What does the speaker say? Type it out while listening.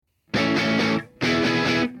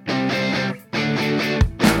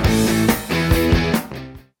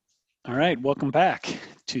right, welcome back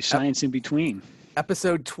to Ep- Science in Between,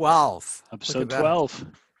 Episode 12. Look at episode that. 12,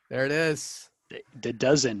 There it is. the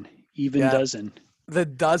dozen, even Yeah. dozen. The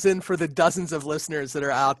dozen for the dozens of listeners that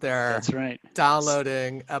are out there That's right.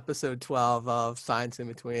 downloading episode 12 of Science in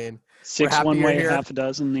Between. We're Six happy one you're way, here. half a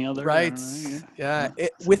dozen the other. I Right. don't know, Yeah.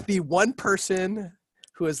 With the one person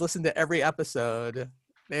who has listened to every episode,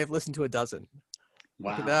 they have listened to a dozen.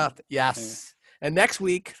 Wow. Look at that. Yes. And next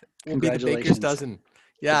week will be the Baker's Congratulations. dozen.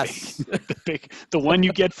 Yes. The one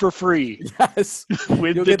you get for free Yes.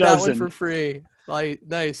 with You'll the get that one dozen. for free. Like,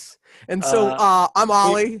 nice. And so I'm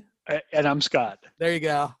Ollie. And I'm Scott. There you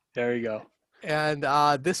go. There you go. And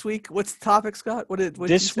this week, what's the topic, Scott? What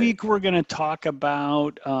this week we're going to talk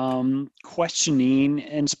about questioning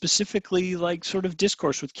and specifically like sort of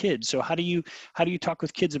discourse with kids. So how do you talk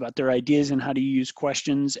with kids about their ideas and how do you use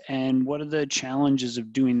questions, and what are the challenges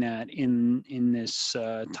of doing that in this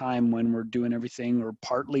time when we're doing everything or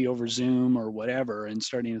partly over Zoom or whatever, and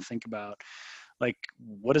starting to think about like,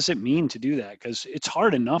 what does it mean to do that? Because it's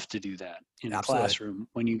hard enough to do that in a classroom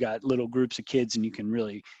when you got little groups of kids and you can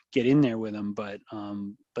really get in there with them. But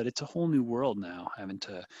it's a whole new world now, having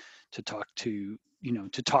to talk to,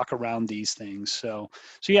 to talk around these things. So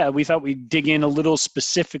yeah, we thought we'd dig in a little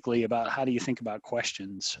specifically about how do you think about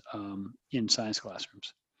questions in science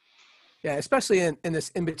classrooms. Yeah, especially in this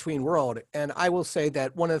in-between world. And I will say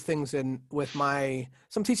that one of the things so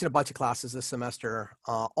I'm teaching a bunch of classes this semester,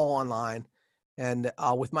 all online. And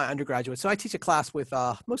with my undergraduates, so I teach a class with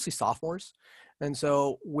mostly sophomores. And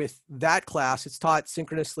so with that class, it's taught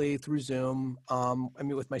synchronously through Zoom. I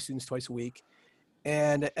meet with my students twice a week.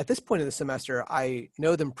 And at this point of the semester, I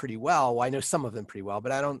know them pretty well. Well, I know some of them pretty well,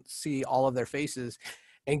 but I don't see all of their faces.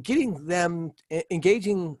 And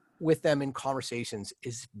engaging with them in conversations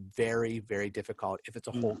is very, very difficult if it's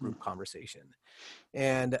a whole group conversation.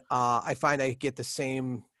 And I find I get the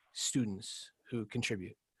same students who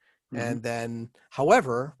contribute. And then,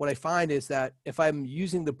 however, what I find is that if I'm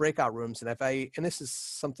using the breakout rooms, and this is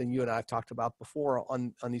something you and I have talked about before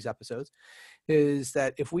on these episodes, is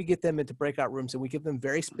that if we get them into breakout rooms and we give them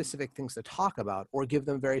very specific things to talk about, or give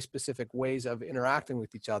them very specific ways of interacting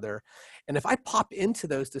with each other, and if I pop into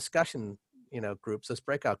those discussion, groups, those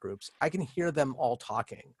breakout groups, I can hear them all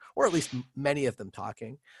talking, or at least many of them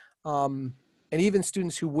talking. And even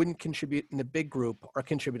students who wouldn't contribute in the big group are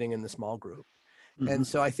contributing in the small group. And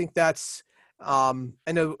so I think that's, I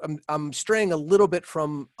know I'm straying a little bit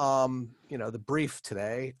from, the brief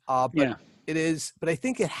today, but but I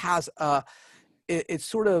think it has, it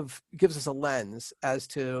sort of gives us a lens as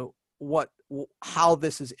to how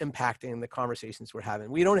this is impacting the conversations we're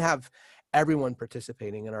having. We don't have everyone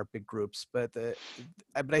participating in our big groups, but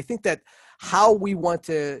I think that how we want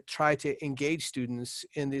to try to engage students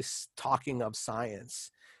in this talking of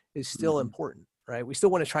science is still important, right? We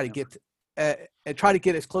still want to try to get and try to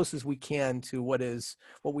get as close as we can to what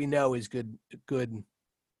we know is good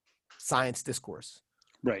science discourse.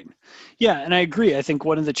 Right. Yeah, and I agree. I think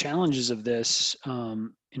one of the challenges of this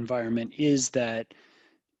environment is that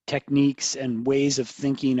techniques and ways of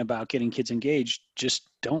thinking about getting kids engaged just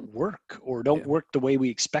don't work, or don't work the way we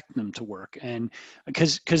expect them to work. And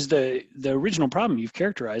because the original problem you've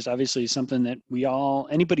characterized obviously is something that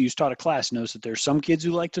anybody who's taught a class knows, that there's some kids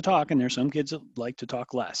who like to talk and there's some kids that like to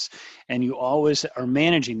talk less, and you always are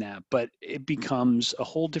managing that. But it becomes a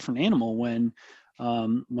whole different animal when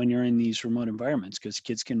you're in these remote environments, because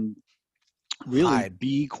kids can really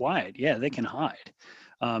be quiet. Yeah, they can hide.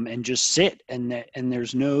 And just sit, and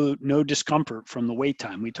there's no discomfort from the wait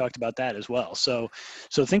time. We talked about that as well. So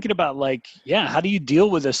thinking about how do you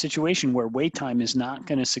deal with a situation where wait time is not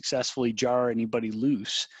going to successfully jar anybody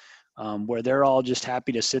loose, where they're all just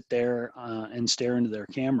happy to sit there and stare into their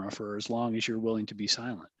camera for as long as you're willing to be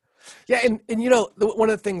silent. Yeah, and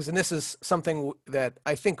one of the things, and this is something that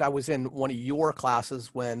I think I was in one of your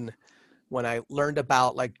classes when I learned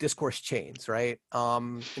about discourse chains, right?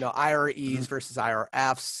 IREs versus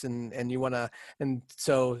IRFs, and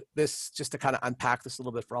so this, just to kind of unpack this a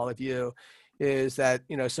little bit for all of you, is that,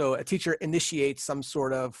 so a teacher initiates some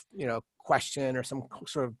sort of, question or some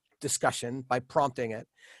sort of discussion by prompting it,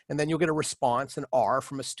 and then you'll get a response, an R,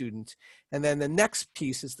 from a student. And then the next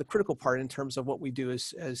piece is the critical part in terms of what we do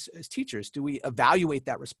as teachers. Do we evaluate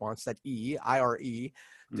that response, that IRE,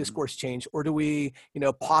 discourse change, or do we,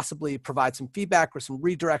 possibly provide some feedback or some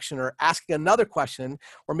redirection, or asking another question,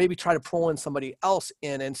 or maybe try to pull in somebody else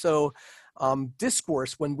in? And so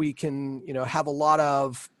discourse, when we can, have a lot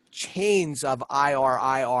of chains of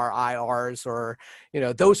IRs, or,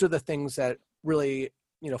 those are the things that really,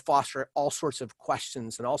 foster all sorts of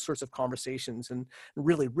questions and all sorts of conversations, and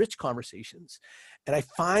really rich conversations. And I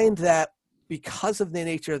find that because of the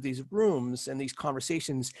nature of these rooms and these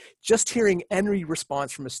conversations, just hearing any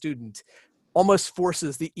response from a student almost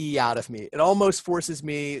forces the E out of me. It almost forces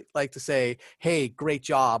me like to say, hey, great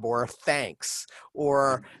job, or thanks,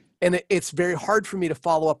 or, and it's very hard for me to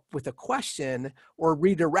follow up with a question or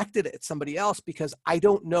redirect it at somebody else, because I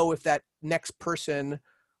don't know if that next person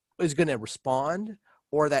is going to respond,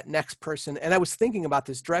 or that next person. And I was thinking about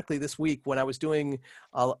this directly this week when I was doing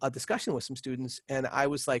a discussion with some students, and I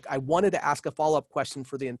was like, I wanted to ask a follow-up question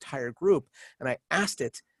for the entire group, and I asked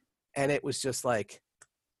it, and it was just like,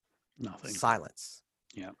 nothing. Silence.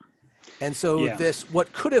 Yeah. And so this,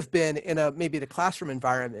 what could have been in maybe the classroom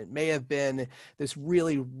environment, may have been this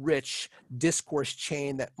really rich discourse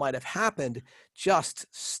chain that might have happened, just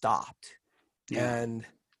stopped. Yeah. And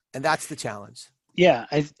that's the challenge. Yeah,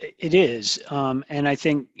 it is. And I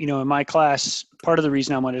think, in my class, part of the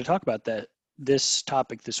reason I wanted to talk about this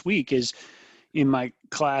topic this week is, in my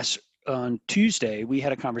class on Tuesday, we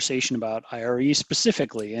had a conversation about IRE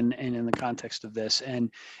specifically, and in the context of this.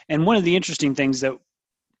 And one of the interesting things that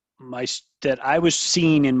I was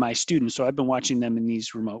seeing in my students, so I've been watching them in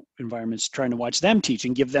these remote environments, trying to watch them teach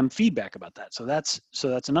and give them feedback about that. So that's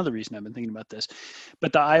another reason I've been thinking about this.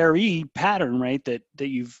 But the IRE pattern, right, that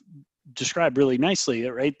you've described really nicely,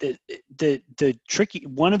 right?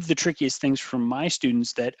 One of the trickiest things from my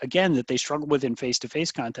students that they struggle with in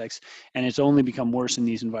face-to-face context, and it's only become worse in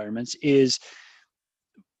these environments, is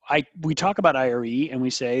we talk about IRE and we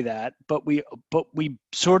say that, but we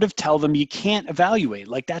sort of tell them you can't evaluate.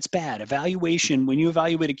 Like, that's bad. Evaluation, when you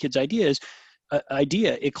evaluate a kid's idea,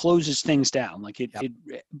 it closes things down. Like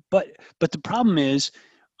but the problem is,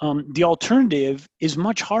 the alternative is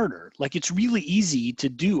much harder. Like, it's really easy to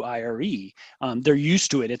do IRE. They're used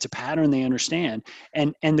to it. It's a pattern they understand.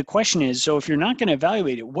 And the question is, so if you're not going to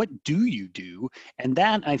evaluate it, what do you do? And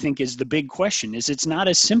that, I think, is the big question. It's not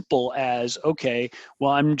as simple as, okay, well,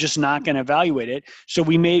 I'm just not going to evaluate it. So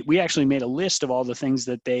we actually made a list of all the things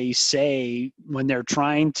that they say when they're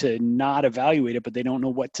trying to not evaluate it, but they don't know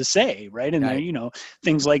what to say, right? And Right. they're,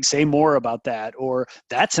 things like, say more about that, or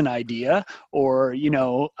that's an idea, or,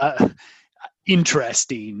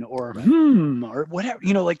 interesting, or Right. or whatever,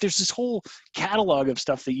 like, there's this whole catalog of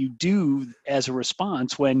stuff that you do as a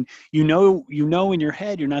response when in your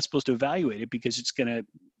head you're not supposed to evaluate it, because it's going to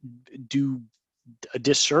do a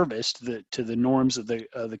disservice to the norms of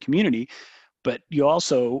the community. But you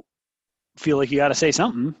also feel like you got to say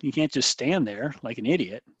something. You can't just stand there like an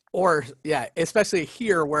idiot. Or especially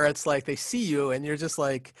here where it's like they see you and you're just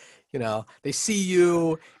like, they see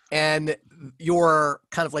you and you're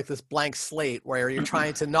kind of like this blank slate where you're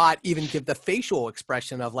trying to not even give the facial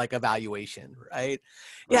expression of like evaluation, right?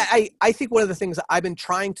 Yeah, I think one of the things I've been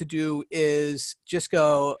trying to do is just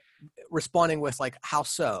go responding with like, how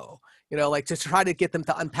so? Like, to try to get them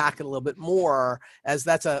to unpack it a little bit more, as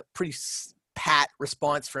that's a pretty pat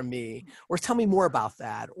response from me, or tell me more about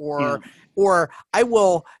that, or I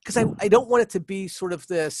will, because I don't want it to be sort of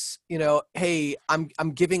this, hey,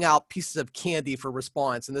 I'm giving out pieces of candy for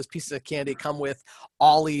response, and those pieces of candy come with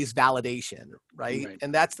Ollie's validation, right?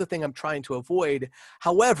 And that's the thing I'm trying to avoid.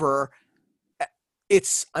 However,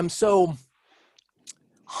 I'm so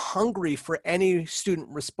hungry for any student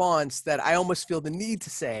response that I almost feel the need to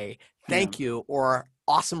say thank you, or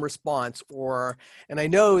awesome response, and I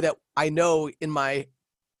know in my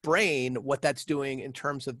brain what that's doing in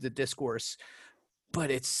terms of the discourse, but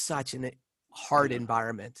it's such a hard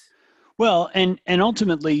environment. Well, and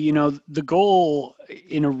ultimately, the goal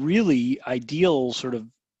in a really ideal sort of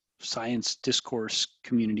science discourse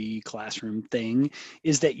community classroom thing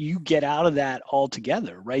is that you get out of that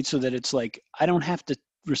altogether, right? So that it's like, I don't have to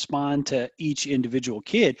respond to each individual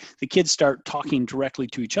kid. The kids start talking directly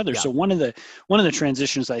to each other. So one of the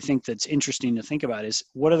transitions I think that's interesting to think about is,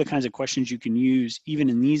 what are the kinds of questions you can use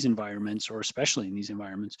even in these environments, or especially in these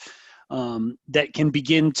environments, that can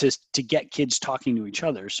begin to get kids talking to each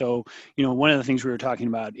other. So, one of the things we were talking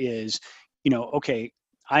about is, okay,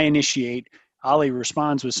 I initiate, Ollie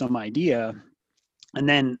responds with some idea, and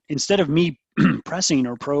then instead of me pressing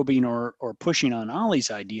or probing or pushing on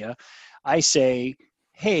Ollie's idea, I say,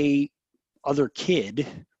 hey, other kid,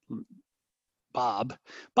 Bob,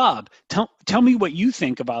 tell me what you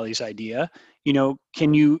think of Ollie's idea.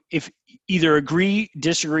 Can you either agree,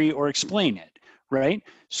 disagree, or explain it? Right.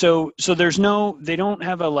 So they don't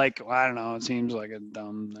have a like, well, I don't know, it seems like a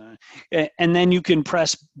dumb, and then you can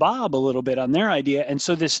press Bob a little bit on their idea. And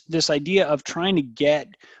so this idea of trying to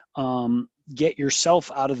get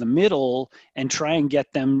yourself out of the middle and try and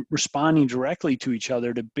get them responding directly to each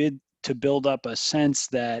other to to build up a sense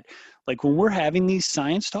that, like, when we're having these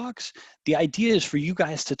science talks, the idea is for you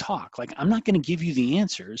guys to talk. Like, I'm not going to give you the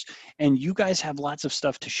answers, and you guys have lots of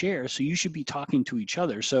stuff to share, so you should be talking to each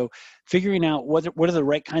other. So figuring out what are the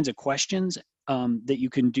right kinds of questions that you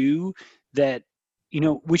can do that,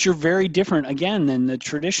 which are very different, again, than the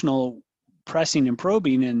traditional pressing and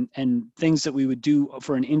probing and things that we would do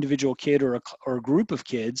for an individual kid or a group of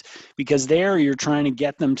kids, because there you're trying to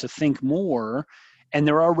get them to think more, and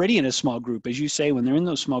they're already in a small group. As you say, when they're in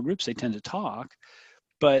those small groups, they tend to talk,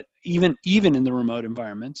 but even in the remote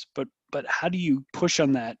environments, but how do you push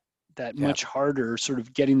on that Yeah. much harder, sort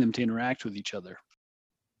of getting them to interact with each other?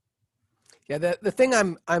 Yeah, the thing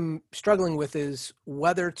I'm struggling with is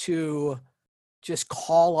whether to just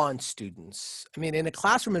call on students. I mean, in a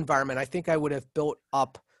classroom environment, I think I would have built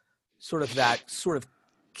up sort of that sort of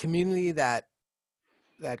community, that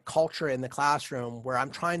culture in the classroom where I'm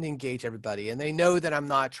trying to engage everybody, and they know that I'm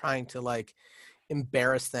not trying to like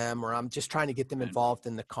embarrass them, or I'm just trying to get them involved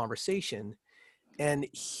in the conversation. And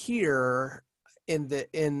here in the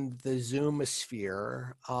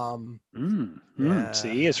Zoomosphere,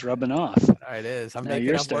 See, it's rubbing off. it is. I'm Now making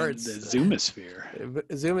you're up starting words. the Zoomosphere.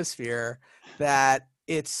 Zoomosphere, that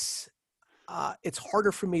it's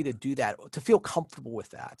harder for me to do that, to feel comfortable with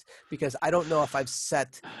that, because I don't know if I've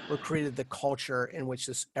set or created the culture in which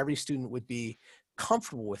every student would be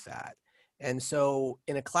comfortable with that. And so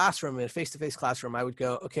in a classroom, in a face-to-face classroom, I would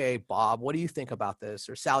go, okay, Bob, what do you think about this?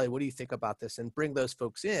 Or Sally, what do you think about this? And bring those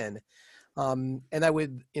folks in. And I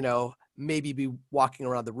would, maybe be walking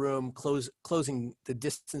around the room, closing the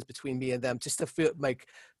distance between me and them, just to feel like,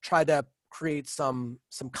 try to create some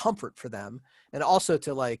comfort for them. And also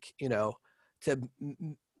to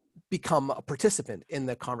become a participant in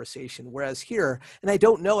the conversation. Whereas here, and I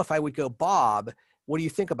don't know if I would go, Bob, what do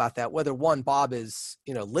you think about that? Whether one, Bob is,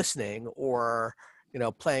 listening, or,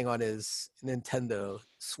 playing on his Nintendo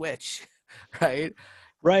Switch, right?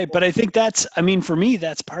 Right. But I think for me,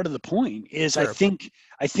 that's part of the point is Sure.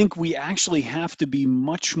 I think we actually have to be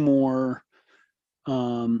much more,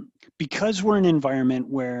 because we're in an environment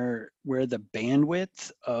where the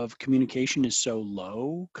bandwidth of communication is so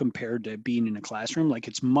low compared to being in a classroom. Like,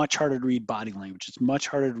 it's much harder to read body language. It's much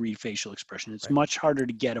harder to read facial expression. It's Right. much harder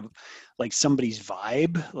to get somebody's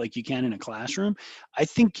vibe like you can in a classroom. I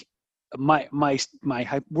think my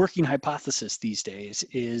working hypothesis these days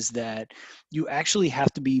is that you actually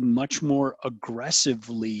have to be much more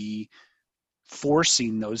aggressively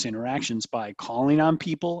forcing those interactions by calling on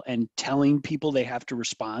people and telling people they have to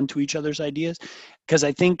respond to each other's ideas. Because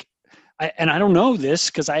I think, and I don't know this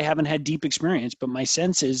because I haven't had deep experience, but my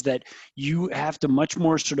sense is that you have to much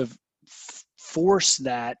more sort of force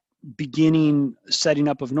that beginning setting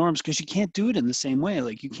up of norms, because you can't do it in the same way.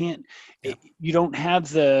 Like, you can't, you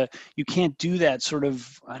can't do that sort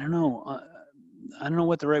of, I don't know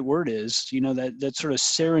what the right word is, that sort of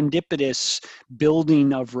serendipitous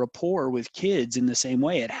building of rapport with kids in the same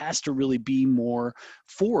way. It has to really be more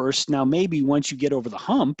forced. Now, maybe once you get over the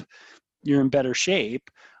hump, you're in better shape.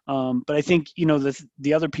 But I think,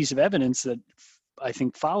 the other piece of evidence that I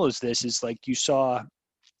think follows this is, like, you saw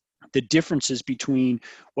the differences between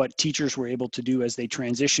what teachers were able to do as they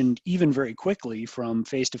transitioned even very quickly from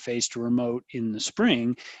face-to-face to remote in the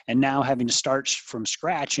spring, and now having to start from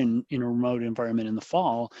scratch in a remote environment in the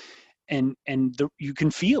fall. And you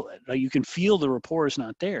can feel it. Right? You can feel the rapport is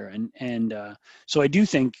not there. And so I do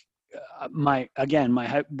think my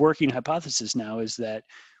working hypothesis now is that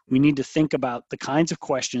we need to think about the kinds of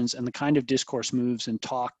questions and the kind of discourse moves and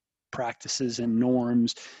talk practices and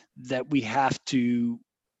norms that we have to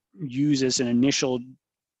use as an initial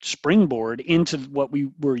springboard into what we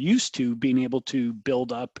were used to being able to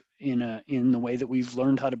build up in the way that we've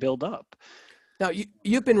learned how to build up. Now,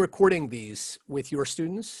 you've been recording these with your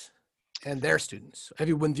students and their students. Have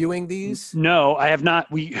you been viewing these? No, I have not.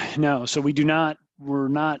 So we do not. We're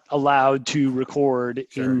not allowed to record.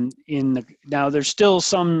 Sure. Now there's still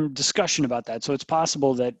some discussion about that, so it's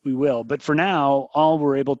possible that we will. But for now, all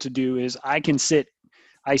we're able to do is I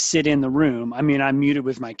sit in the room. I mean, I'm muted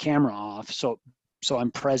with my camera off, so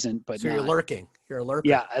I'm present, but so you're lurking. You're a lurker.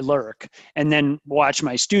 Yeah, I lurk, and then watch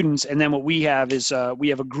my students. And then what we have is we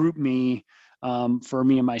have a group me for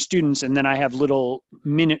me and my students, and then I have little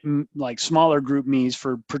smaller group me's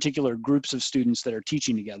for particular groups of students that are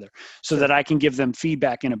teaching together, so that I can give them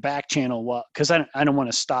feedback in a back channel. Because I don't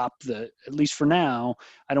want to stop at least for now,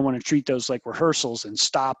 I don't want to treat those like rehearsals and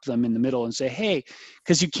stop them in the middle and say, hey,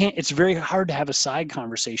 because you can't. It's very hard to have a side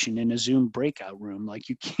conversation in a Zoom breakout room. Like,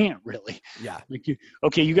 you can't really. Yeah. Like,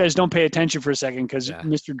 you guys don't pay attention for a second, because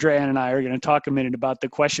Mr. Dran and I are going to talk a minute about the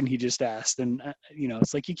question he just asked, and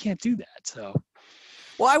it's like you can't do that. So.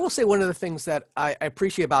 Well, I will say one of the things that I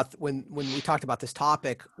appreciate about when we talked about this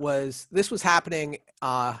topic was this was happening.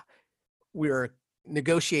 We were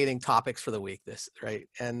negotiating topics for the week, right?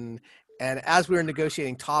 And as we were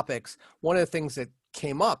negotiating topics, one of the things that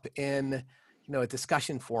came up in a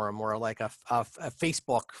discussion forum or like a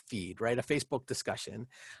Facebook feed, right? A Facebook discussion,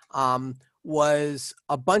 was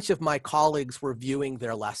a bunch of my colleagues were viewing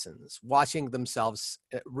their lessons, watching themselves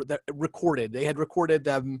recorded. They had recorded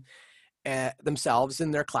them themselves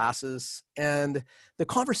in their classes, and the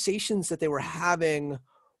conversations that they were having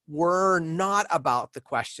were not about the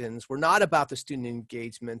questions, were not about the student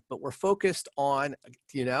engagement, but were focused on,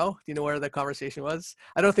 do you know where the conversation was?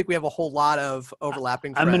 I don't think we have a whole lot of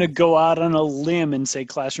overlapping I'm going to friends. go out on a limb and say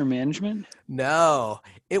classroom management. No,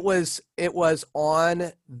 it was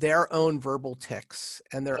on their own verbal tics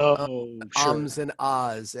and their own Sure. ums and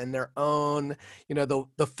ahs and their own,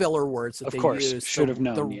 the filler words that Of they course, use. should have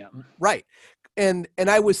known. Yeah. Right. And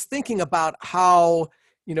I was thinking about how,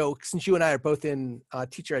 since you and I are both in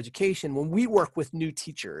teacher education, when we work with new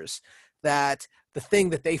teachers, that the thing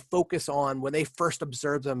that they focus on when they first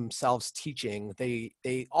observe themselves teaching,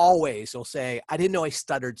 they always will say, I didn't know I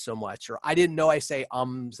stuttered so much, or I didn't know I say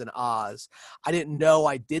ums and ahs. I didn't know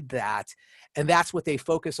I did that. And that's what they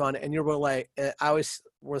focus on. And you're like, I was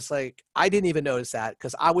like, I didn't even notice that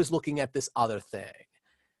because I was looking at this other thing.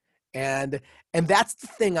 And that's the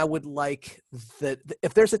thing I would like, that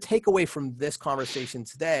if there's a takeaway from this conversation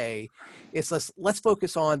today, it's let's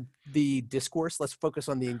focus on the discourse. Let's focus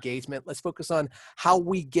on the engagement. Let's focus on how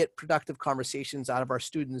we get productive conversations out of our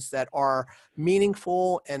students that are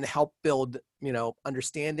meaningful and help build,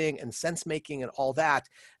 understanding and sense making and all that.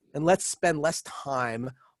 And let's spend less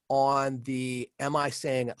time on the, am I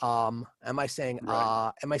saying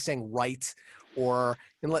right? Or,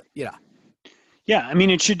 Yeah, I mean,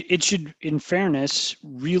 it should, in fairness,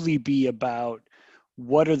 really be about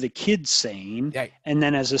what are the kids saying, right. And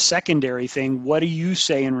then as a secondary thing, what do you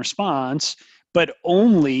say in response? But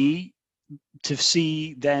only to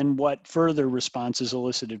see then what further response is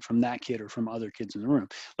elicited from that kid or from other kids in the room.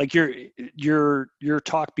 Like your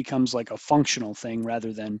talk becomes like a functional thing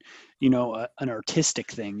rather than, an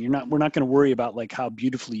artistic thing. We're not going to worry about like how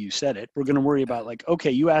beautifully you said it. We're going to worry about like,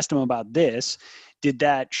 okay, you asked him about this. Did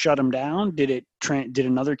that shut him down? Did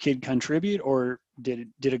another kid contribute, or did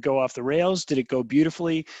it go off the rails? Did it go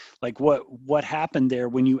beautifully? Like what happened there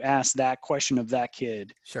when you asked that question of that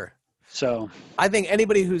kid? Sure. So I think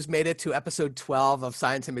anybody who's made it to episode 12 of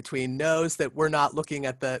Science in Between knows that we're not looking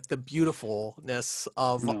at the beautifulness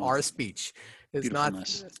of our speech. It's not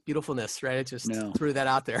beautifulness, right? It just threw that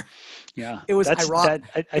out there. Yeah. It was ironic.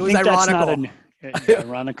 I think that's not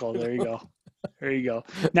ironical. There you go. There you go.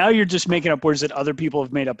 Now you're just making up words that other people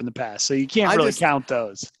have made up in the past. So you can't really count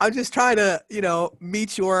those. I'm just trying to,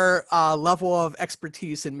 meet your level of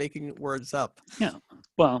expertise in making words up. Yeah.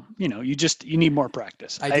 Well, you need more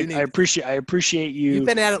practice. I appreciate you. You've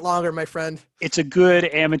been at it longer, my friend. It's a good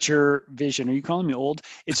amateur vision. Are you calling me old?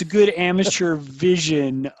 It's a good amateur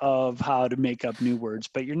vision of how to make up new words,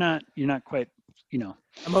 but you're not quite,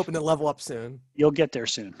 I'm hoping to level up soon. You'll get there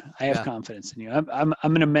soon. I have confidence in you. I'm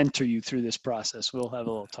going to mentor you through this process. We'll have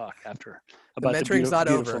a little talk after about the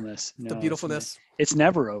beautifulness. No, the beautifulness. It's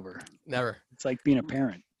never over. Never. It's like being a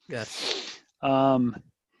parent. Yes.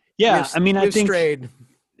 Yeah. I think strayed.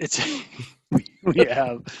 It's we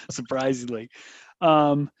have, surprisingly.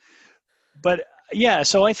 But yeah,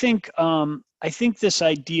 so I think this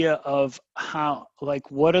idea of how,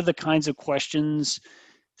 like, what are the kinds of questions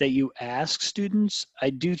that you ask students? I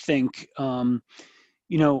do think, I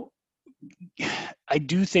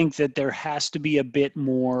do think that there has to be a bit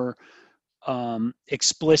more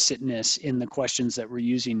explicitness in the questions that we're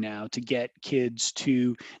using now to get kids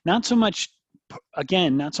to not so much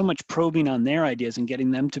probing on their ideas and getting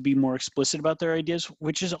them to be more explicit about their ideas,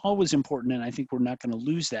 which is always important. And I think we're not going to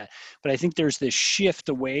lose that. But I think there's this shift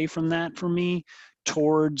away from that for me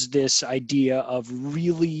towards this idea of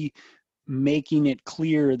really making it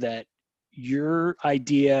clear that your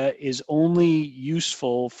idea is only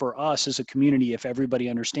useful for us as a community if everybody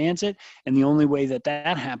understands it. And the only way that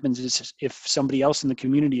happens is if somebody else in the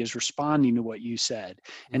community is responding to what you said.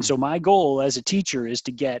 Mm-hmm. And so my goal as a teacher is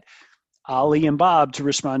to get Ali and Bob to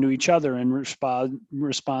respond to each other and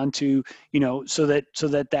respond to, so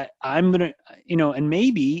that I'm going to, and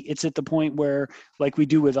maybe it's at the point where, like we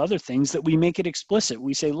do with other things, that we make it explicit.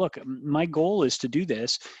 We say, look, my goal is to do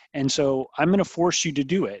this. And so I'm going to force you to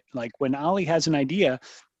do it. Like when Ali has an idea,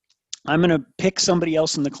 I'm going to pick somebody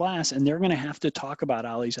else in the class and they're going to have to talk about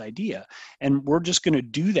Ali's idea. And we're just going to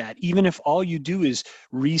do that, even if all you do is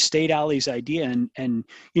restate Ali's idea. And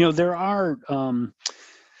there are,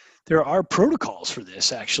 there are protocols for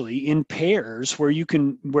this actually in pairs where you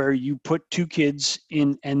put two kids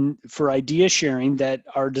in and for idea sharing that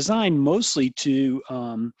are designed mostly to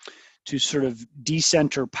sort of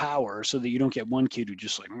decenter power so that you don't get one kid who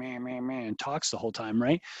just like man talks the whole time,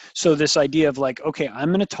 right? So this idea of like, okay, I'm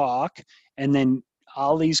going to talk, and then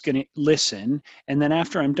Ollie's going to listen, and then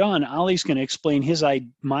after I'm done, Ollie's going to explain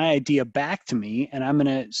my idea back to me, and I'm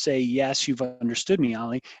going to say, yes, you've understood me,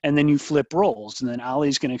 Ollie, and then you flip roles, and then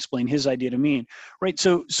Ollie's going to explain his idea to me, right?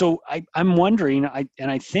 So I'm wondering,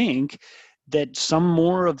 I think that some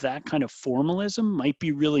more of that kind of formalism might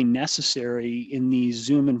be really necessary in these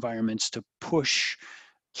Zoom environments to push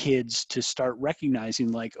kids to start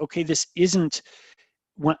recognizing like, okay, this isn't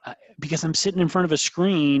because I'm sitting in front of a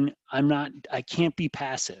screen, I can't be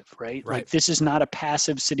passive, right? Right. Like this is not a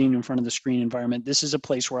passive sitting in front of the screen environment. This is a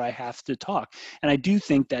place where I have to talk. And I do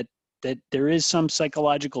think that there is some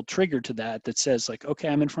psychological trigger to that says like, okay,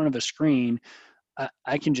 I'm in front of a screen.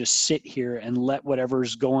 I can just sit here and let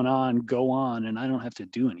whatever's going on go on, and I don't have to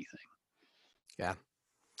do anything. Yeah.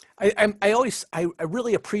 I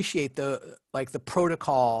really appreciate the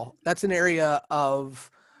protocol. That's an area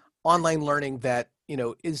of online learning that,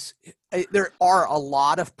 there are a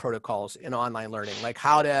lot of protocols in online learning, like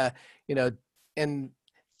how to, and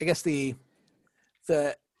I guess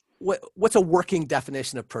what's a working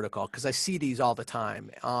definition of protocol? Because I see these all the time.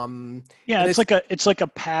 Yeah, it's like a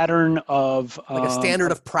pattern of like a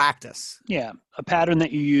standard of practice. Yeah, a pattern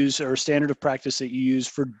that you use or a standard of practice that you use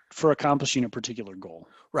for accomplishing a particular goal.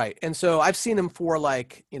 Right. And so I've seen them for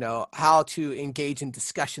like, how to engage in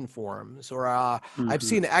discussion forums, or I've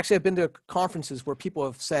been to conferences where people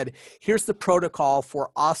have said, here's the protocol for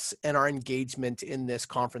us and our engagement in this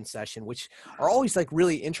conference session, which are always like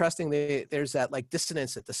really interesting. There's that like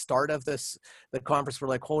dissonance at the start of the conference. We're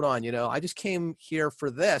like, hold on, I just came here for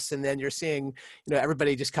this. And then you're seeing,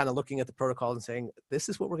 everybody just kind of looking at the protocol and saying, this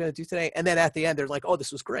is what we're going to do today. And then at the end, they're like, oh,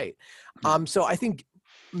 this was great. So I think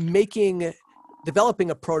developing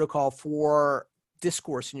a protocol for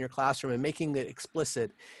discourse in your classroom and making it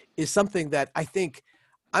explicit is something that I think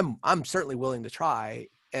I'm certainly willing to try.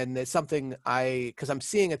 And it's something because I'm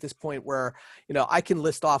seeing at this point where, I can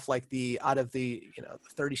list off like out of the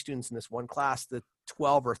 30 students in this one class, the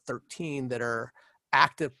 12 or 13 that are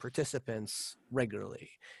active participants regularly.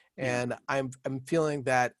 And I'm feeling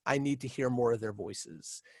that I need to hear more of their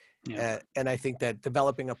voices. Yeah. And I think that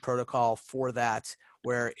developing a protocol for that,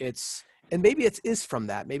 where and maybe it is from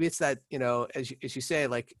that. Maybe it's that, as you say,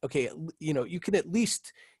 like, okay, you can at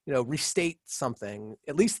least, restate something,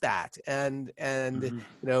 at least that. And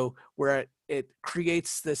where it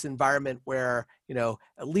creates this environment where,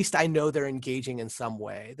 at least I know they're engaging in some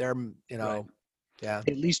way. They're, right. Yeah.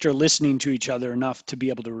 At least are listening to each other enough to be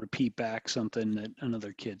able to repeat back something that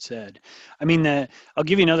another kid said. I mean, I'll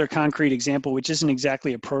give you another concrete example, which isn't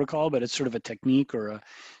exactly a protocol, but it's sort of a technique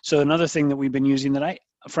so another thing that we've been using that I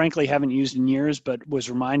frankly haven't used in years, but was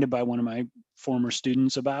reminded by one of my former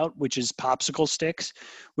students about, which is popsicle sticks,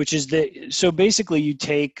 which is so basically you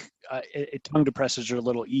take, tongue depressors are a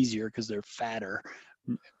little easier because they're fatter.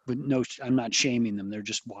 But no, I'm not shaming them. They're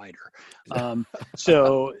just wider.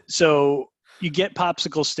 So you get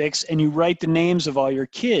popsicle sticks and you write the names of all your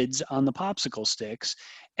kids on the popsicle sticks,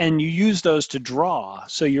 and you use those to draw.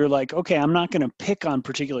 So you're like, okay, I'm not going to pick on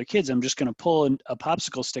particular kids. I'm just going to pull a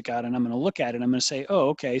popsicle stick out and I'm going to look at it. I'm going to say, oh,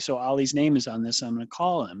 okay, so Ollie's name is on this. I'm going to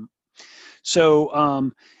call him. So,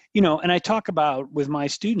 and I talk about with my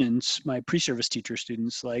students, my pre-service teacher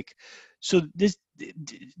students, like, so this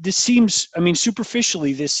seems, I mean,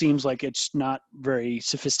 superficially, this seems like it's not very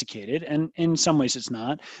sophisticated, and in some ways it's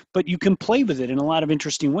not, but you can play with it in a lot of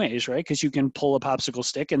interesting ways, right? Because you can pull a popsicle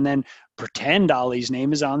stick and then pretend Ollie's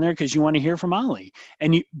name is on there because you want to hear from Ollie,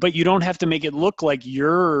 but you don't have to make it look like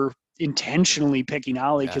you're intentionally picking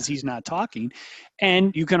Ollie because he's not talking.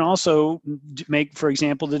 And you can also make, for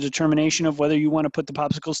example, the determination of whether you want to put the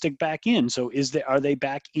popsicle stick back in. So are they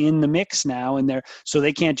back in the mix now? And so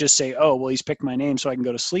they can't just say, oh, well, he's picked my name so I can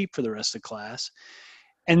go to sleep for the rest of the class.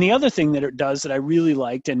 And the other thing that it does that I really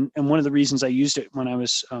liked, and one of the reasons I used it when I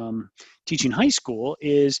was teaching high school,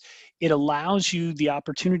 is it allows you the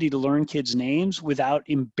opportunity to learn kids' names without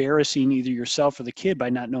embarrassing either yourself or the kid by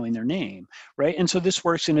not knowing their name, right? And so this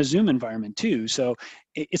works in a Zoom environment too. So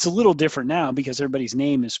it's a little different now because everybody's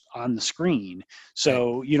name is on the screen,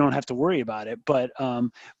 so you don't have to worry about it. But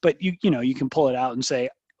you can pull it out and say,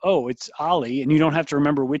 oh, it's Ollie, and you don't have to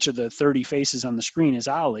remember which of the 30 faces on the screen is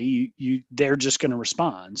Ollie. They're just going to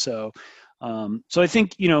respond. So I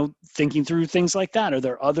think, thinking through things like that, are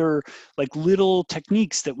there other like little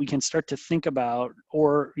techniques that we can start to think about,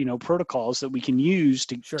 or, protocols that we can use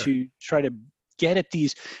to try to get at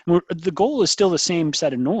these. The goal is still the same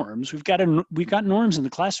set of norms. We've got norms in the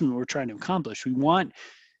classroom that we're trying to accomplish. We want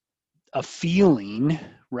a feeling,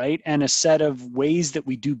 right, and a set of ways that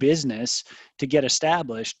we do business to get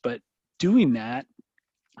established. But doing that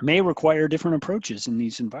may require different approaches in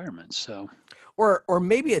these environments. So, or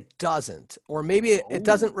maybe it doesn't, or maybe it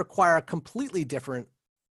doesn't require completely different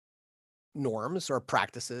norms or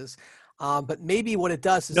practices. But maybe what it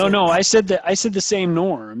does is I said the same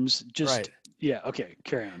norms. Just right. Yeah. Okay.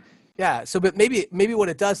 Carry on. Yeah. So, but maybe what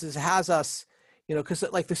it does is it has us, because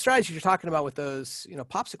like the strategy you're talking about with those,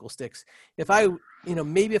 popsicle sticks. If I,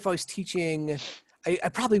 maybe if I was teaching, I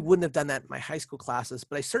probably wouldn't have done that in my high school classes,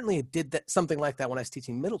 but I certainly did something like that when I was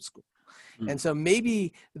teaching middle school. And so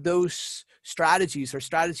maybe those strategies are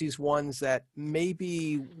strategies ones that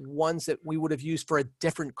we would have used for a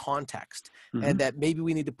different context, and that maybe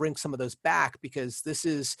we need to bring some of those back because this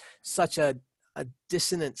is such a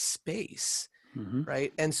dissonant space,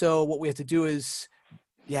 right? And so what we have to do is,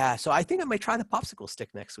 so I think I might try the popsicle stick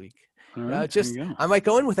next week. Right, I might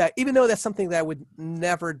go in with that, even though that's something that I would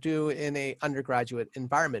never do in a undergraduate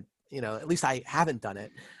environment. At least I haven't done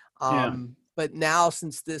it. But now,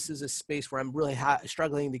 since this is a space where I'm really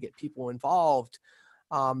struggling to get people involved,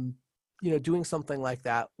 doing something like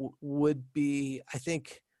that would be, I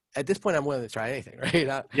think, at this point, I'm willing to try anything,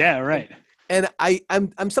 right? Right. And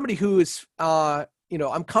I'm somebody who is,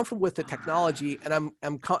 I'm comfortable with the technology, and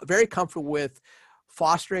I'm very comfortable with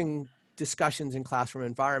fostering discussions in classroom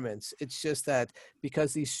environments. It's just that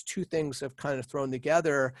because these two things have kind of thrown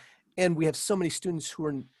together, and we have so many students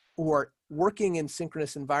who are working in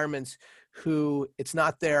synchronous environments who it's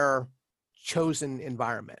not their chosen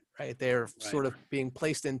environment, right? They're sort of being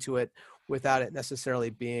placed into it without it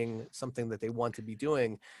necessarily being something that they want to be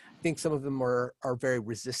doing. I think some of them are very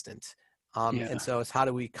resistant. And so it's how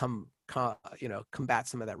do we combat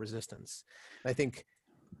some of that resistance? And I think,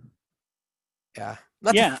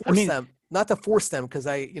 not to force them, because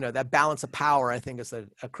that balance of power, I think, is a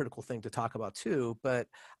critical thing to talk about too. But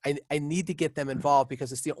I need to get them involved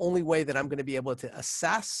because it's the only way that I'm going to be able to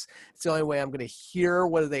assess. It's the only way I'm going to hear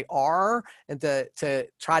whether they are, and to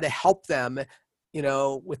try to help them,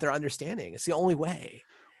 with their understanding. It's the only way.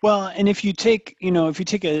 Well, and if you take a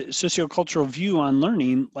sociocultural view on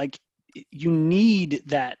learning, like, you need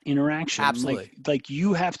that interaction. Absolutely. Like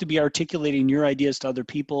you have to be articulating your ideas to other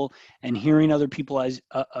people and hearing other people's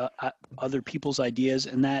ideas,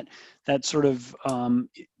 and that sort of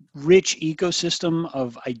rich ecosystem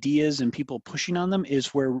of ideas and people pushing on them is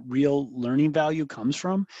where real learning value comes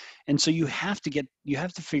from. And so you have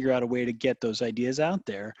to figure out a way to get those ideas out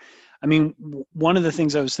there. I mean, one of the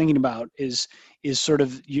things I was thinking about is sort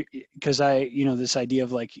of, because this idea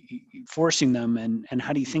of like forcing them, and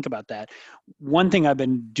how do you think about that? One thing I've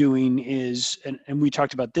been doing is, and we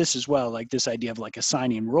talked about this as well, like this idea of like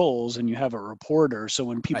assigning roles, and you have a reporter. So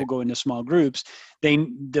when people go into small groups,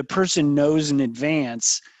 the person knows in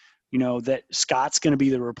advance, that Scott's going to be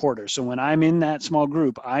the reporter. So when I'm in that small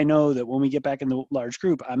group, I know that when we get back in the large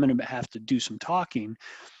group, I'm going to have to do some talking.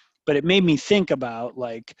 But it made me think about,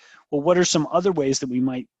 like, well, what are some other ways that we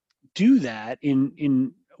might do that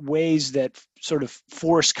in ways that sort of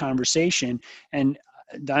force conversation? And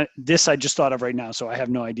this I just thought of right now, so I have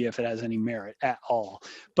no idea if it has any merit at all.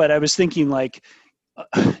 But I was thinking, like,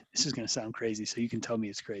 this is going to sound crazy, so you can tell me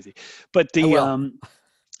it's crazy. But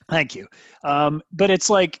thank you. But it's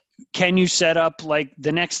like, can you set up like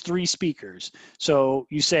the next 3 speakers? So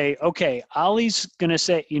you say, okay, Ollie's going to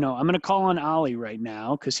say, I'm going to call on Ollie right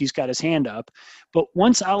now because he's got his hand up. But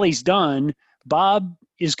once Ollie's done, Bob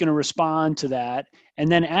is going to respond to that.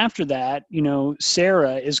 And then after that,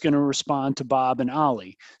 Sarah is going to respond to Bob and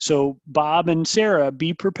Ollie. So Bob and Sarah,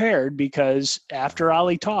 be prepared, because after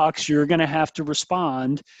Ollie talks, you're going to have to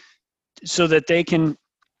respond so that they can,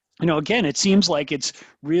 again, it seems like it's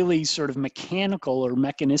really sort of mechanical or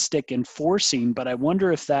mechanistic and forcing, but I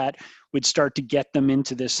wonder if that would start to get them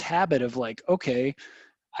into this habit of like, okay,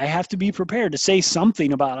 I have to be prepared to say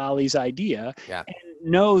something about Ollie's idea, and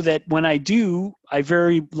know that when I do, I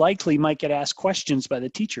very likely might get asked questions by the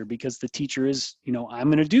teacher, because the teacher is,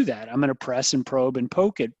 I'm going to do that. I'm going to press and probe and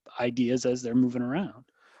poke at ideas as they're moving around.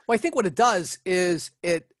 Well, I think what it does is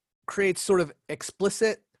it creates sort of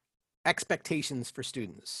explicit expectations for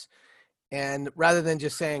students. And rather than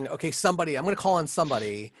just saying, okay, somebody, I'm going to call on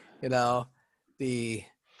somebody, I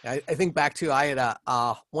think back to, I had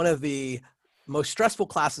one of the most stressful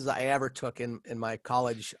classes I ever took in my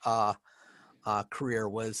college career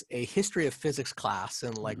was a history of physics class,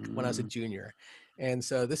 and like when I was a junior. And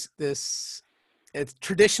so this it's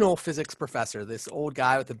traditional physics professor, this old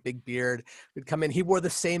guy with a big beard would come in. He wore the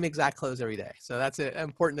same exact clothes every day. So that's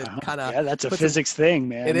important to kind of Yeah, that's a put some. physics thing,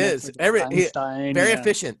 man. It That's is like Einstein. very Yeah,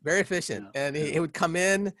 efficient, very efficient. yeah. And he would come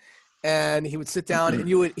in and he would sit down and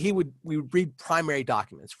we would read primary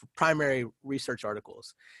documents, primary research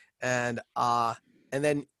articles. And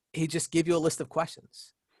then he'd just give you a list of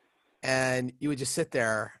questions and you would just sit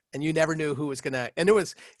there and you never knew who was going to, and it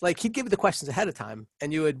was like, he'd give you the questions ahead of time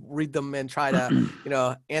and you would read them and try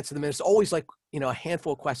to, answer them. And it's always like, a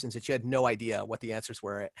handful of questions that you had no idea what the answers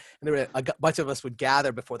were. And there were a bunch of us would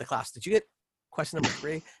gather before the class. Did you get question number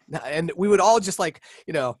 3? And we would all just like,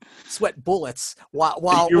 sweat bullets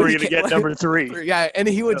while you were going to get number 3. Yeah. And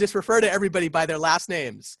he would just refer to everybody by their last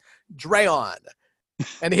names. Dreon.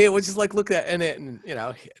 And he would just like look at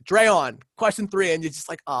Dreon, question 3. And you're just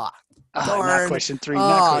like, darn. Not question 3,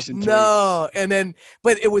 not question 3. No. And then,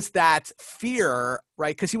 but it was that fear,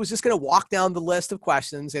 right? Because he was just going to walk down the list of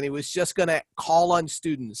questions and he was just going to call on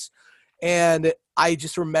students. And I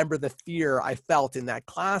just remember the fear I felt in that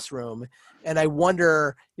classroom. And I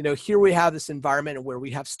wonder, here we have this environment where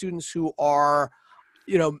we have students who are,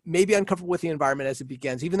 maybe uncomfortable with the environment as it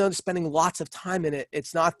begins, even though they're spending lots of time in it.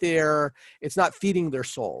 It's not feeding their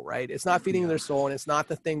soul, right? It's not feeding their soul. And it's not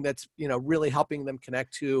the thing that's, really helping them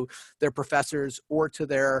connect to their professors or to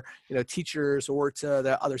their, teachers or to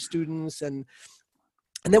the other students. And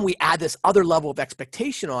then we add this other level of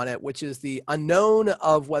expectation on it, which is the unknown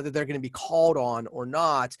of whether they're going to be called on or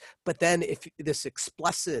not. But then if this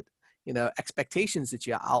explicit, expectations that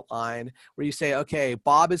you outline where you say, okay,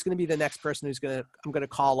 Bob is going to be the next person I'm going to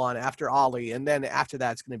call on after Ollie. And then after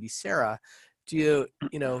that, it's going to be Sarah. Do you,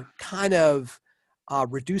 kind of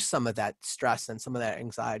reduce some of that stress and some of that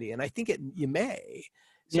anxiety? And I think you may.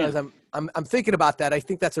 So as I'm thinking about that, I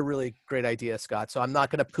think that's a really great idea, Scott. So I'm not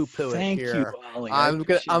going to poo-poo it here. Thank you, Ollie.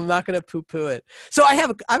 I'm not going to poo-poo it. So I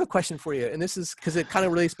have a question for you, and this is because it kind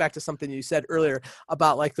of relates back to something you said earlier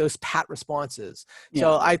about like those pat responses. Yeah.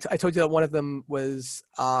 So I told you that one of them was,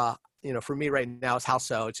 for me right now is how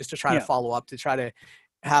so. It's just to try to follow up, to try to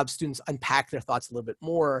have students unpack their thoughts a little bit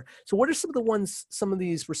more. So what are some of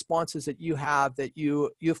these responses that you have that you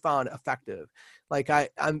found effective? Like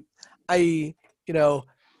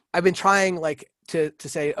I've been trying like to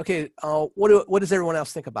say, okay, what does everyone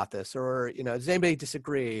else think about this? Or, does anybody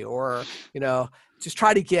disagree? Or, just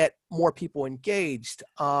try to get more people engaged.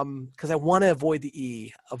 Cause I want to avoid the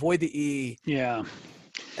E. Yeah.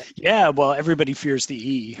 Yeah. Well, everybody fears the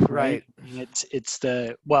E, right? It's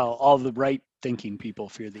all the right thinking people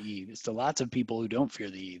fear the E. It's the lots of people who don't fear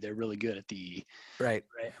the E. They're really good at the E. Right.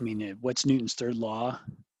 I mean, what's Newton's third law?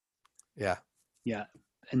 Yeah. Yeah.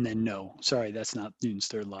 And then no, sorry, that's not Newton's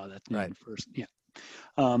third law. That's Newton's first. Yeah.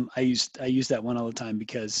 I use that one all the time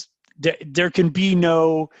because there can be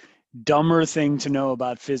no dumber thing to know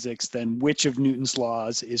about physics than which of Newton's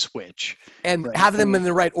laws is which. And have them in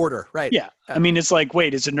the right order, right? Yeah. I mean, it's like,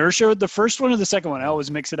 wait, is inertia the first one or the second one? I always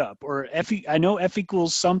mix it up. Or I know F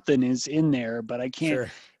equals something is in there, but I can't.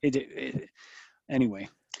 Sure. Anyway.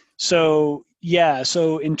 So, yeah.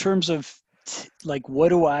 So in terms of like, what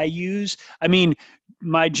do I use? I mean,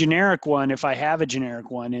 my generic one, if I have a generic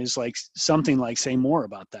one, is like something like say more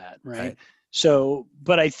about that, right? So,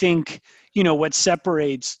 but I think, what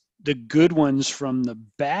separates the good ones from the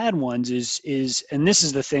bad ones is, and this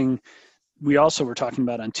is the thing we also were talking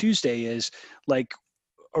about on Tuesday, is like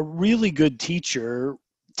a really good teacher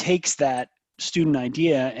takes that student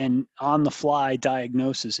idea and on the fly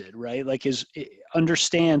diagnoses it, right? Like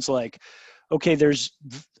understands like, okay,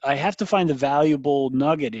 I have to find the valuable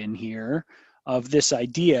nugget in here of this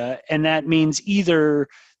idea. And that means either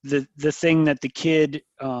the thing that the kid,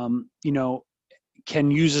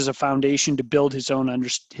 can use as a foundation to build his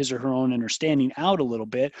or her own understanding out a little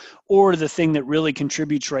bit, or the thing that really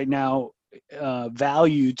contributes right now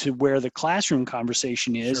value to where the classroom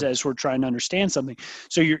conversation is. Sure. As we're trying to understand something.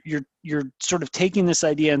 So you're sort of taking this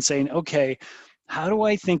idea and saying, okay, how do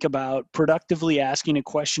I think about productively asking a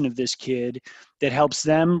question of this kid that helps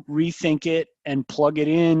them rethink it and plug it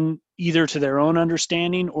in either to their own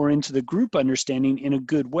understanding or into the group understanding in a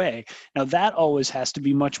good way? Now that always has to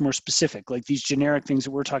be much more specific. Like these generic things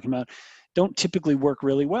that we're talking about don't typically work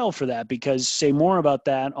really well for that, because say more about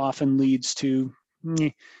that often leads to,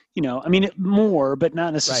 more, but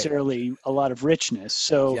not necessarily a lot of richness.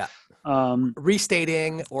 So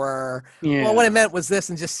restating or, well, what I meant was this,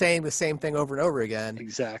 and just saying the same thing over and over again,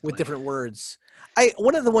 exactly, with different words.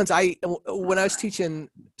 One of the ones when I was teaching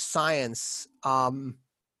science,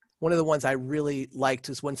 one of the ones I really liked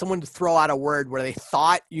is when someone would throw out a word where they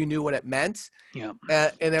thought you knew what it meant. Yeah.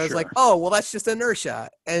 And it was like, oh, well, that's just inertia.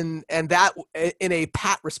 And that in a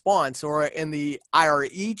pat response or in the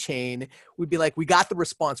IRE chain would be like, we got the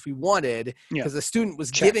response we wanted because the student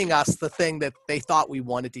was giving us the thing that they thought we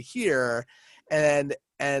wanted to hear. And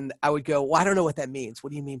I would go, well, I don't know what that means.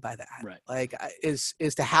 What do you mean by that? Right. Like is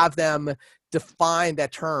to have them define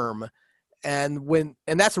that term. And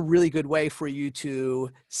that's a really good way for you to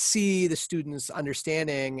see the students'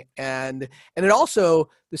 understanding. And it also,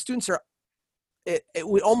 the students are, it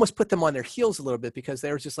would almost put them on their heels a little bit because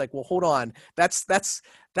they were just like, well, hold on. That's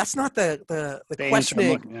not the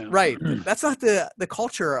questioning, right? That's not the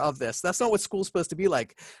culture of this. That's not what school's supposed to be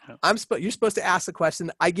like. You're supposed to ask the question.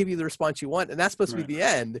 I give you the response you want, and that's supposed to be the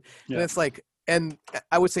end. Yeah. And it's like, and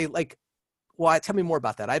I would say like, well, tell me more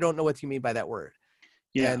about that. I don't know what you mean by that word.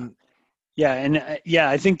 Yeah.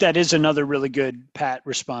 I think that is another really good pat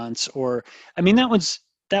response. Or, I mean, that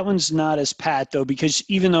one's not as pat though, because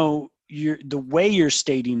even though the way you're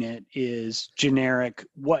stating it is generic,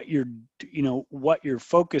 what you're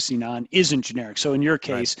focusing on isn't generic. So in your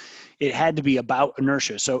case, it had to be about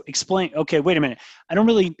inertia. So explain, okay, wait a minute.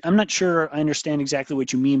 I'm not sure I understand exactly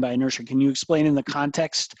what you mean by inertia. Can you explain in the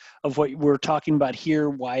context of what we're talking about here,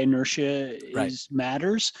 why inertia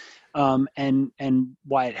matters? And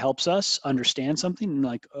why it helps us understand something, and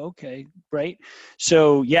like, okay, right.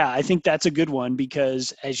 So yeah, I think that's a good one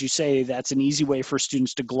because as you say, that's an easy way for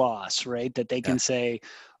students to gloss, right? That they can say,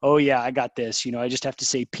 oh yeah, I got this, I just have to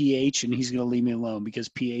say pH and he's going to leave me alone because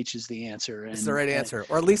pH is the answer. And it's the right answer.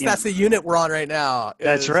 Or at least that's the unit we're on right now.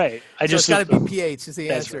 That's right. It's got to be pH is the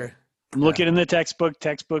answer. Right. I'm looking in the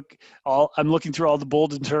textbook, I'm looking through all the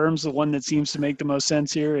bolded terms. The one that seems to make the most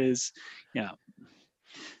sense here is,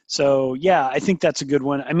 So yeah, I think that's a good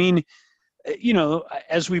one. I mean,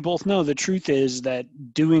 as we both know, the truth is that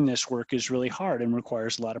doing this work is really hard and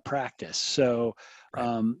requires a lot of practice. So,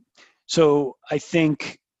 so I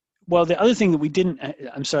think, well, the other thing that we didn't,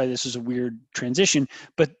 I'm sorry, this is a weird transition,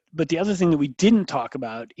 but the other thing that we didn't talk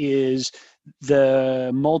about is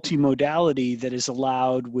the multimodality that is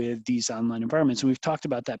allowed with these online environments. And we've talked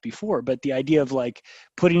about that before, but the idea of like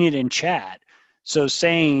putting it in chat. So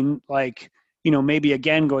saying like, maybe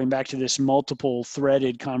again, going back to this multiple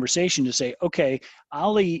threaded conversation to say, okay,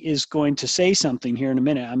 Ali is going to say something here in a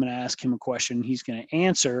minute. I'm going to ask him a question. He's going to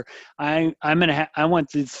answer. I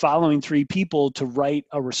want the following 3 people to write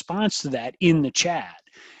a response to that in the chat.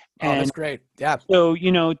 And that's great. Yeah. So,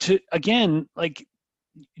 to, again, like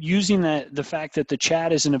using the fact that the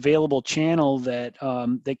chat is an available channel that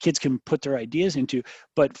that kids can put their ideas into,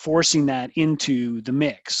 but forcing that into the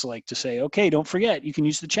mix, like to say, okay, don't forget, you can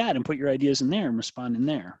use the chat and put your ideas in there and respond in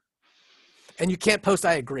there. And you can't post,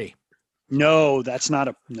 I agree. No, that's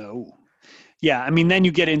not no. Yeah, I mean, then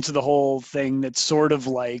you get into the whole thing that's sort of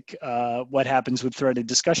like what happens with threaded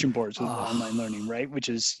discussion boards with online learning, right? Which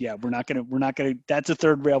is, we're not gonna. That's a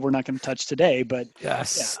third rail we're not gonna touch today, but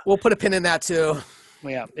yes, we'll put a pin in that too.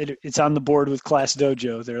 Well, yeah, it's on the board with Class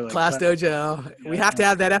Dojo. They're like Class Dojo. Yeah. We have to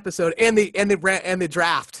have that episode and the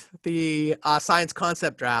draft, the science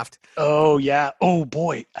concept draft. Oh yeah. Oh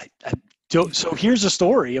boy. So here's a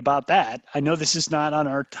story about that. I know this is not on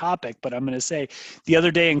our topic, but I'm going to say the other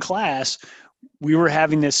day in class, we were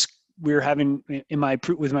having with my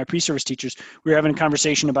pre-service teachers, we were having a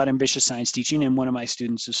conversation about ambitious science teaching. And one of my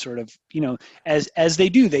students is sort of, as they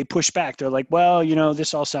do, they push back. They're like, well,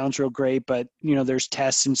 this all sounds real great, but there's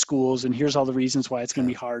tests in schools and here's all the reasons why it's going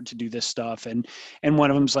to be hard to do this stuff. And one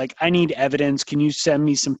of them's like, I need evidence. Can you send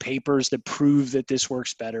me some papers that prove that this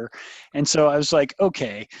works better? And so I was like,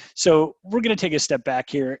 okay, so we're going to take a step back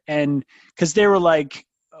here. And cause they were like,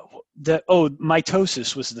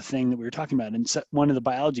 mitosis was the thing that we were talking about. And so one of the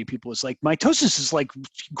biology people was like, mitosis is like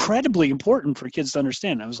incredibly important for kids to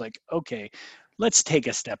understand. I was like, okay, let's take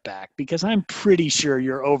a step back because I'm pretty sure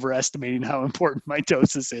you're overestimating how important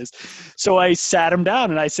mitosis is. So I sat him down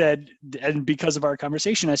and I said, and because of our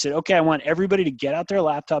conversation, I said, okay, I want everybody to get out their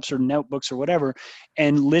laptops or notebooks or whatever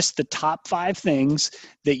and list the top 5 things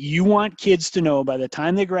that you want kids to know by the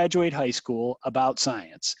time they graduate high school about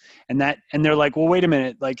science. And they're like, well, wait a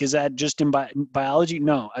minute. Like, is that just in biology?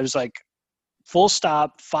 No, I was like, full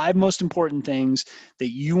stop, 5 most important things that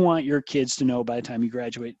you want your kids to know by the time you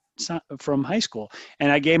graduate from high school.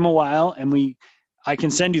 And I gave him a while and I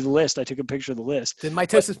can send you the list. I took a picture of the list. Did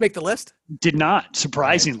mitosis make the list? Did not,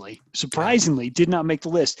 surprisingly, did not make the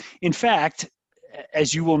list. In fact,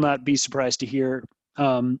 as you will not be surprised to hear,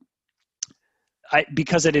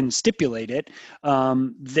 because I didn't stipulate it,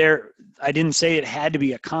 I didn't say it had to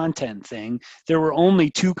be a content thing. There were only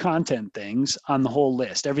 2 content things on the whole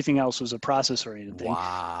list. Everything else was a process-oriented thing.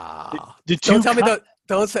 Wow. The Don't two tell me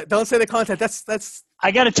don't say the content. That's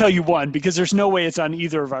I got to tell you one because there's no way it's on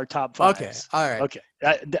either of our top 5s. okay. All right. Okay.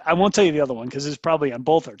 I won't tell you the other one because it's probably on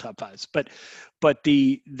both our top 5s. But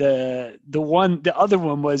the other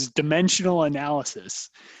one was dimensional analysis,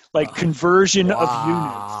 like conversion of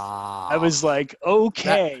units. I was like,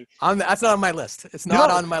 okay. That's not on my list. It's not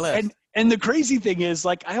on my list. And the crazy thing is,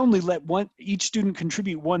 like, I only let each student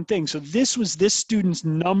contribute one thing. So this was this student's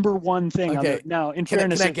number one thing. Okay. Now, in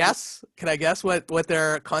fairness, can I guess what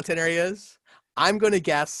their content area is? I'm going to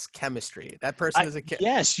guess chemistry. That person is a kid.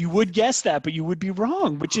 Yes, you would guess that, but you would be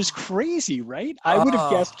wrong, which is crazy, right? I would have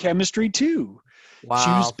guessed chemistry too.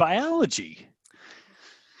 Wow. Choose biology.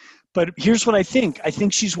 But here's what I think. I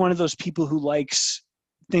think she's one of those people who likes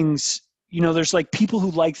things, there's like people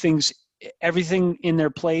who like things, everything in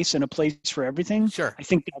their place and a place for everything. Sure. I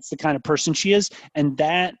think that's the kind of person she is. And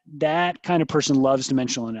that kind of person loves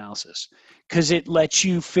dimensional analysis because it lets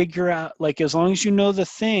you figure out, like, as long as you know the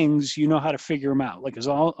things, you know how to figure them out. Like as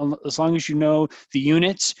long as you know the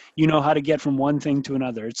units, you know how to get from one thing to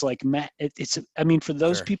another. It's like, for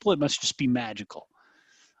those Sure. people, it must just be magical.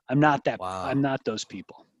 I'm not that. Wow. I'm not those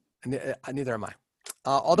people. Neither am I.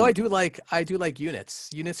 Although I do like units.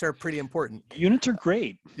 Units are pretty important. Units are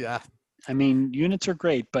great. Yeah. I mean, units are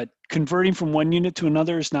great, but converting from one unit to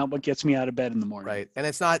another is not what gets me out of bed in the morning. Right. And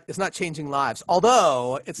it's not changing lives.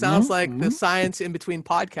 Although it sounds like the Science in Between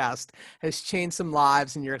podcast has changed some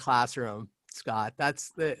lives in your classroom, Scott.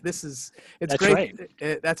 That's great.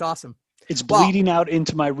 Right. That's awesome. It's bleeding out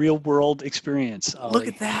into my real world experience. Ollie. Look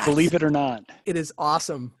at that. Believe it or not. It is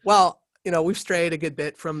awesome. Well, we've strayed a good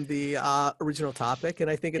bit from the original topic,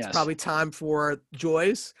 and I think it's probably time for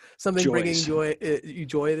joys. Something bringing you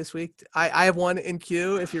joy this week. I have one in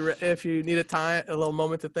queue if you need a little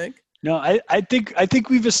moment to think. No, I think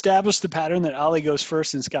we've established the pattern that Ollie goes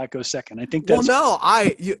first and Scott goes second. I think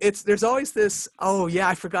that's there's always this. Oh yeah,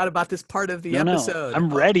 I forgot about this part of the episode.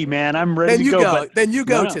 I'm ready, man. I'm ready to go. Then you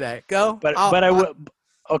go today. Go. But I will.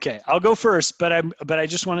 Okay, I'll go first, but I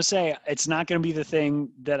just want to say it's not going to be the thing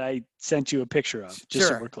that I sent you a picture of, just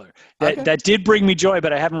so we're clear. That did bring me joy,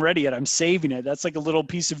 but I haven't read it yet. I'm saving it. That's like a little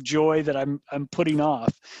piece of joy that I'm putting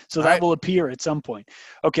off. So that will appear at some point.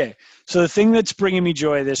 Okay, so the thing that's bringing me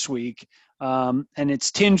joy this week, and it's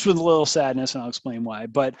tinged with a little sadness, and I'll explain why,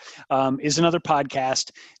 but is another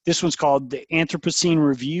podcast. This one's called The Anthropocene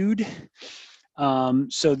Reviewed.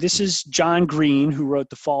 So this is John Green, who wrote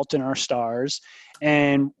The Fault in Our Stars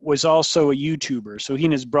and was also a YouTuber. So he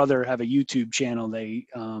and his brother have a YouTube channel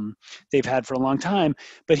they've had for a long time.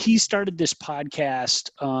 But he started this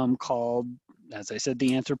podcast called, as I said,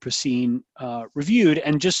 The Anthropocene Reviewed.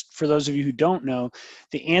 And just for those of you who don't know,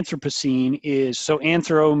 the Anthropocene is, so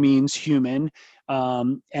anthro means human,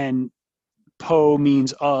 and po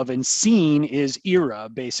means of, and scene is era,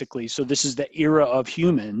 basically. So this is the era of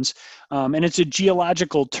humans. And it's a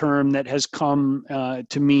geological term that has come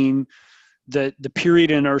to mean the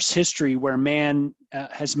period in Earth's history where man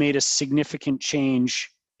has made a significant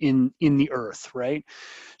change in the earth, right?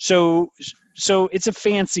 So it's a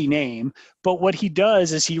fancy name, but what he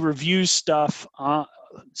does is he reviews stuff,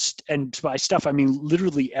 and by stuff I mean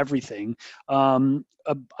literally everything, on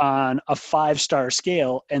a 5-star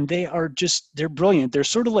scale, and they're brilliant. They're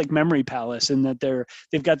sort of like Memory Palace in that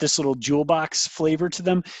they've got this little jewel box flavor to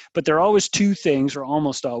them, but they're always 2 things, or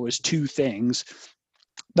almost always 2 things.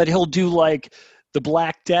 But he'll do like the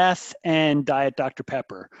Black Death and Diet Dr.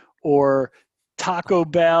 Pepper, or Taco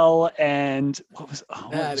Bell and what was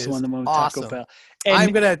the one that went with awesome. Taco Bell? And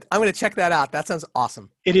I'm gonna check that out. That sounds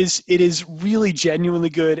awesome. It is really genuinely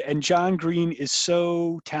good, and John Green is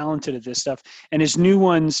so talented at this stuff. And his new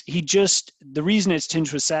ones, the reason it's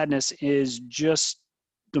tinged with sadness is just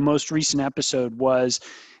the most recent episode was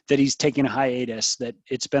that he's taking a hiatus, that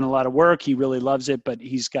it's been a lot of work. He really loves it, but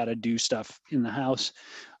he's got to do stuff in the house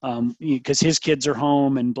because his kids are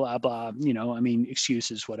home and blah, blah,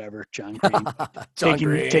 excuses, whatever, John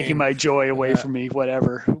Green. taking my joy away from me,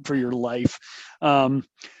 whatever, for your life.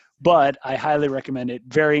 But I highly recommend it.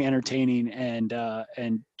 Very entertaining and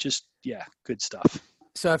just, good stuff.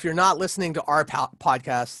 So if you're not listening to our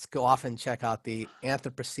podcast, go off and check out the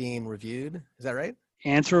Anthropocene Reviewed. Is that right?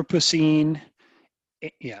 Anthropocene.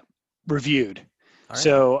 Reviewed. Right.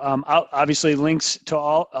 So obviously links to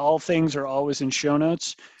all things are always in show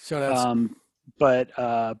notes. But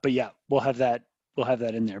yeah, we'll have that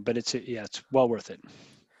in there. But it's well worth it.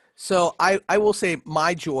 So I will say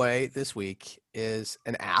my joy this week is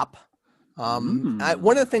an app One of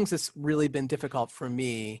the things that's really been difficult for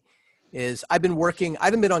me is I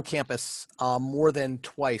haven't been on campus more than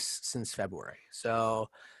twice since February. So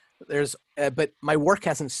but my work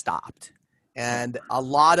hasn't stopped. And a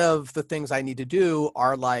lot of the things I need to do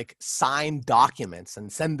are like sign documents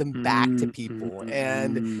and send them back to people.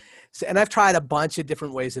 And I've tried a bunch of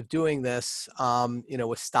different ways of doing this,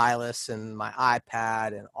 with stylus and my iPad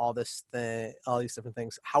and all these different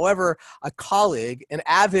things. However, a colleague, an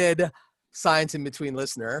avid Science in Between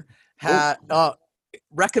listener,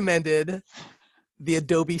 recommended the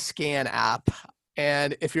Adobe Scan app.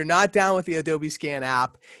 And if you're not down with the Adobe Scan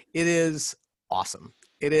app, it is awesome.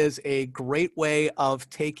 It is a great way of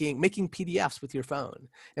making PDFs with your phone.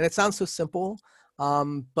 And it sounds so simple,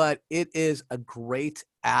 but it is a great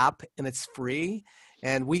app and it's free.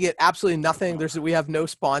 And we get absolutely nothing. We have no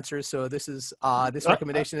sponsors, so this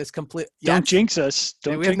recommendation is complete. Don't jinx us.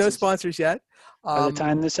 We have no sponsors yet. By the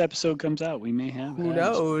time this episode comes out, we may have. Who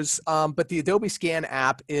knows? But the Adobe Scan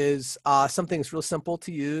app is something that's real simple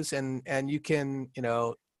to use, and you can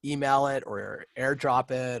email it or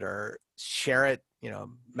AirDrop it or share it,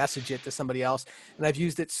 message it to somebody else. And I've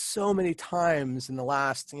used it so many times in the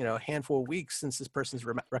last handful of weeks since this person's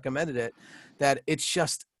recommended it, that it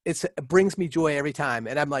brings me joy every time.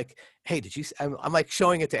 And I'm like, hey, I'm like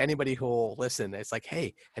showing it to anybody who will listen. It's like,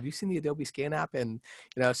 hey, have you seen the Adobe Scan app? And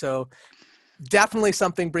so definitely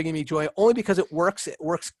something bringing me joy, only because it works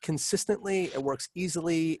consistently, it works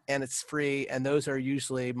easily, and it's free. And those are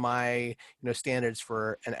usually my standards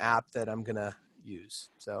for an app that I'm gonna use.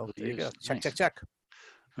 So there you go. Check.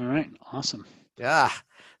 All right, awesome. Yeah.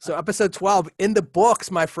 So episode 12 in the books,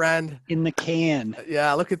 my friend. In the can.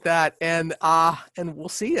 Yeah, look at that. And we'll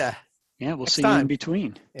see you. Yeah, we'll see you in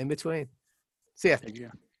between. In between. See ya. There you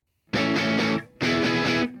go.